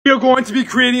We are going to be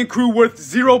creating a crew worth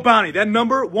 0 bounty. That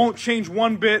number won't change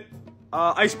one bit.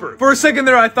 Iceberg. For a second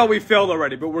there, I thought we failed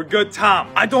already, but we're good.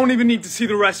 Tom, I don't even need to see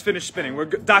the rest finish spinning. We're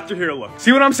good. Dr. Hero, look.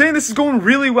 See what I'm saying? This is going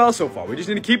really well so far. We just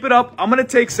need to keep it up. I'm gonna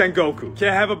take Sengoku.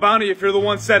 Can't have a bounty if you're the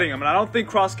one setting him, and I don't think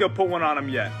Crosscale put one on him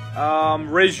yet.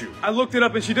 Reiju. I looked it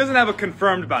up, and she doesn't have a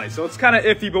confirmed bounty, so it's kind of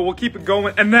iffy, but we'll keep it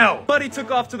going. And now, Buddy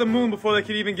took off to the moon before they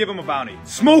could even give him a bounty.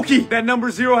 Smokey! That number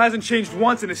 0 hasn't changed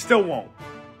once, and it still won't.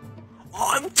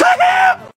 On to him!